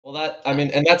Well, I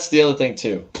mean, and that's the other thing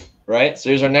too, right? So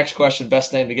here's our next question: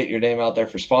 best name to get your name out there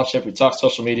for sponsorship. We talk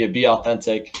social media, be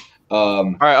authentic.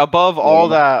 All right, above all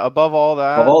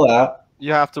that,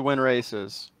 you have to win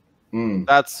races.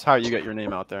 That's how you get your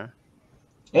name out there.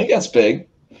 I think that's big,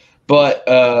 but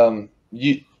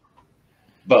you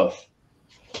both,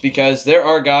 because there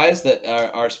are guys that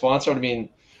are sponsored. I mean,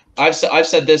 I've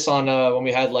said this on when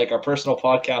we had like our personal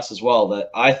podcast as well, that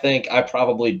I think I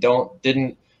probably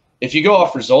didn't. If you go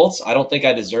off results, I don't think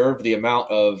I deserve the amount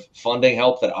of funding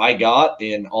help that I got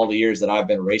in all the years that I've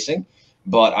been racing.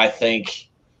 But I think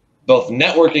both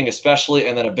networking especially,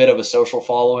 and then a bit of a social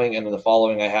following, and then the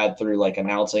following I had through like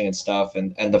announcing and stuff,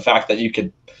 and the fact that you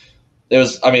could, it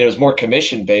was more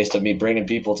commission based of me bringing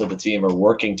people to the team or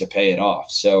working to pay it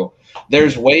off. So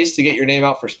there's ways to get your name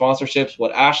out for sponsorships.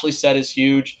 What Ashley said is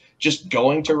huge. Just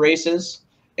going to races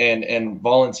and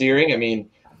volunteering. I mean,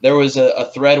 there was a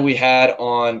thread we had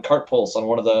on Cart Pulse on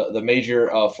one of the major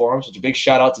forums, which is a big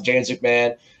shout out to James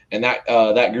McMahon and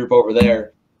that group over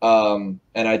there. And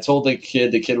I told the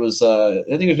kid was, I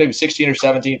think it was maybe 16 or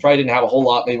 17, probably didn't have a whole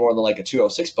lot, maybe more than like a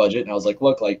 206 budget. And I was like,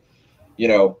 look, like, you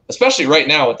know, especially right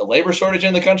now with the labor shortage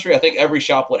in the country, I think every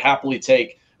shop would happily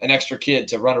take an extra kid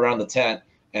to run around the tent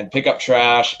and pick up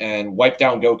trash and wipe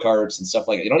down go-karts and stuff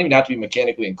like that. You don't even have to be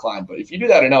mechanically inclined, but if you do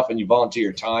that enough and you volunteer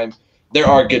your time, there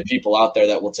are good people out there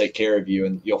that will take care of you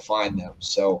and you'll find them.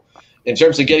 So in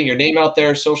terms of getting your name out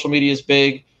there, social media is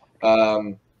big.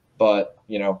 But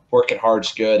you know, working hard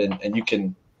is good, and you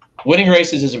can, winning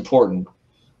races is important,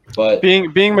 but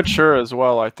being mature as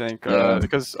well, I think,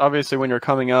 because obviously when you're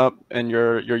coming up and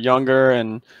you're younger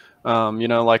and you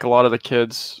know, like a lot of the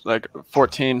kids like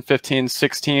 14, 15,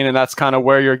 16, and that's kind of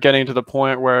where you're getting to the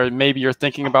point where maybe you're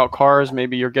thinking about cars,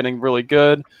 maybe you're getting really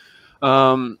good.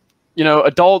 You know,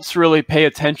 adults really pay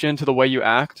attention to the way you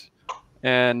act,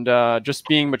 and just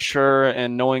being mature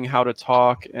and knowing how to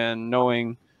talk and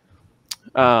knowing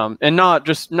and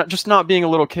not being a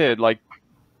little kid. Like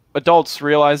adults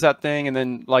realize that thing, and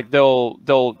then like they'll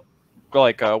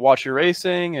like watch you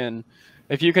racing, and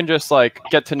if you can just like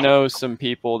get to know some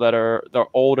people they're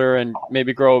older and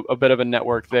maybe grow a bit of a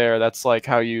network there, that's like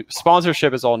how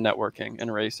sponsorship is all networking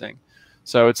and racing.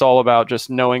 So it's all about just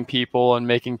knowing people and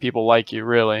making people like you,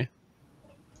 really.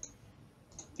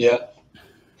 Yeah,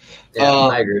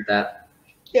 I agree with that.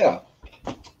 Yeah,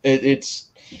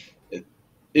 it's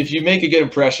if you make a good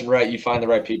impression, right, you find the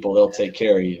right people, they'll take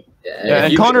care of you. Yeah,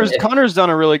 and Connor's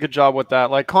done a really good job with that.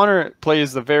 Like Connor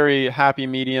plays the very happy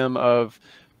medium of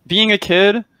being a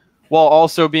kid while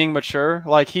also being mature.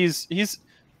 Like he's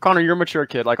Connor, you're a mature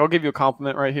kid. Like I'll give you a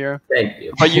compliment right here. Thank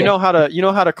you. But you know how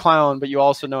to clown, but you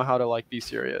also know how to like be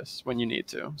serious when you need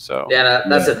to. So yeah,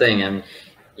 that's the thing. I mean,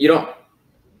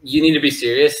 you need to be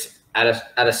serious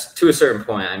to a certain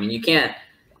point. I mean, you can't.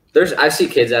 I see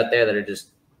kids out there that are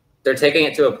they're taking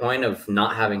it to a point of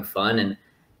not having fun, and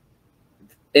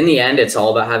in the end, it's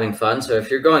all about having fun. So if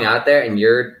you're going out there and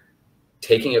you're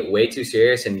taking it way too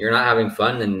serious and you're not having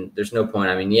fun, then there's no point.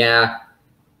 I mean, yeah,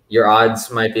 your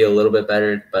odds might be a little bit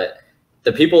better, but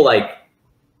the people like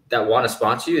that want to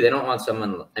sponsor you, they don't want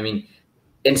someone. I mean,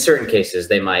 in certain cases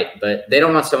they might, but they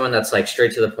don't want someone that's like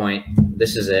straight to the point.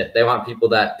 This is it. They want people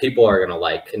that people are going to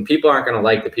like, and people aren't going to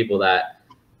like the people that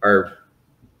are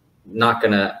not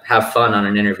going to have fun on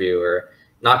an interview or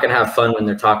not going to have fun when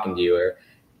they're talking to you, or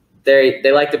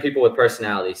they like the people with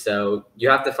personality. So you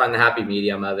have to find the happy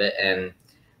medium of it. And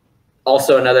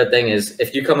also another thing is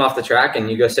if you come off the track and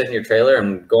you go sit in your trailer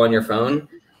and go on your phone,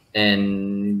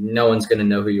 and no one's going to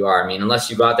know who you are. I mean, unless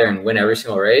you go out there and win every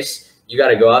single race, you got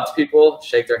to go up to people,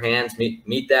 shake their hands,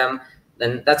 meet them.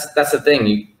 And that's the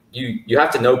thing. You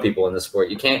have to know people in the sport.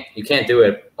 You can't do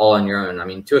it all on your own. I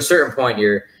mean, to a certain point,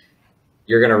 you're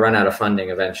going to run out of funding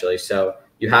eventually. So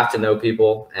you have to know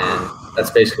people, and that's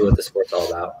basically what the sport's all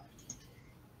about.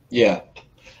 Yeah.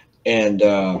 And,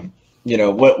 you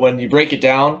know, when you break it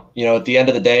down, you know, at the end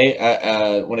of the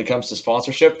day, when it comes to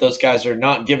sponsorship, those guys are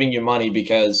not giving you money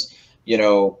because, you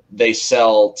know, they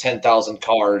sell 10,000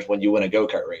 cars when you win a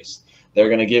go-kart race. They're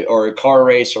going to give, or a car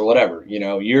race or whatever. You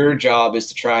know, your job is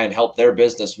to try and help their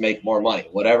business make more money,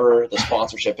 whatever the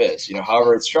sponsorship is. You know,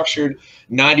 however it's structured,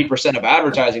 90% of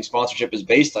advertising sponsorship is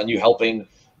based on you helping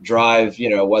drive, you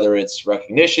know, whether it's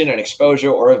recognition and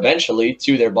exposure or eventually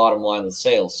to their bottom line with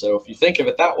sales. So if you think of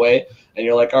it that way and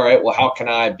you're like, all right, well, how can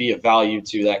I be of value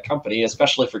to that company,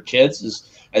 especially for kids,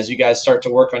 as you guys start to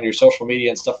work on your social media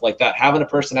and stuff like that, having a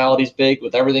personality is big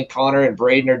with everything Connor and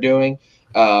Braden are doing.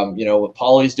 You know, what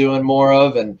Polly's doing more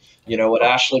of, and you know what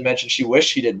Ashley mentioned she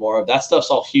wished she did more of. That stuff's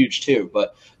all huge too.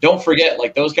 But don't forget,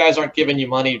 like, those guys aren't giving you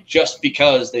money just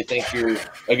because they think you're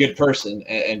a good person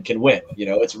and can win. You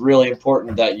know, it's really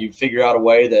important that you figure out a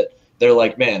way that they're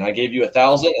like, man, I gave you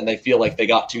 $1,000, and they feel like they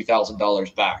got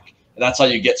 $2,000 back. And that's how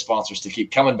you get sponsors to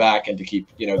keep coming back and to keep,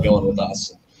 you know, going with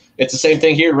us. It's the same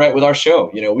thing here, right, with our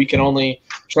show. You know, we can only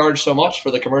charge so much for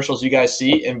the commercials you guys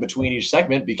see in between each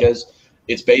segment because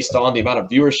it's based on the amount of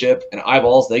viewership and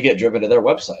eyeballs they get driven to their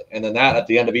website. And then that, at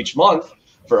the end of each month,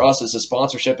 for us as a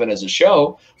sponsorship and as a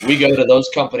show, we go to those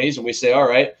companies and we say, all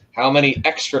right, how many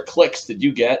extra clicks did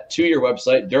you get to your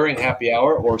website during happy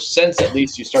hour, or since at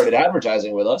least you started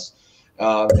advertising with us?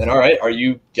 And all right, are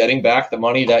you getting back the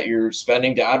money that you're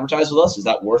spending to advertise with us? Is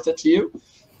that worth it to you?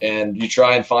 And you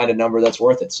try and find a number that's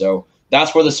worth it. So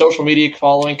that's where the social media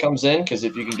following comes in, because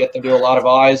if you can get them to a lot of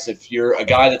eyes, if you're a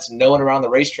guy that's known around the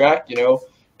racetrack, you know,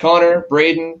 Connor,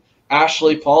 Braden,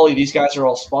 Ashley, Paulie, these guys are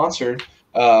all sponsored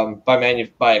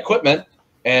by equipment.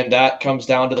 And that comes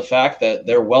down to the fact that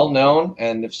they're well known.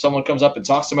 And if someone comes up and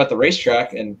talks to them at the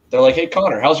racetrack and they're like, hey,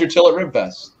 Connor, how's your Tillet rib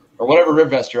vest? Or whatever rib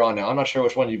vest you're on now. I'm not sure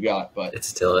which one you've got, but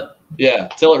It's Tillet. yeah,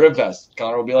 Tillet rib vest.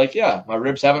 Connor will be like, yeah, my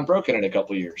ribs haven't broken in a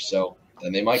couple of years. So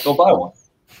then they might go buy one.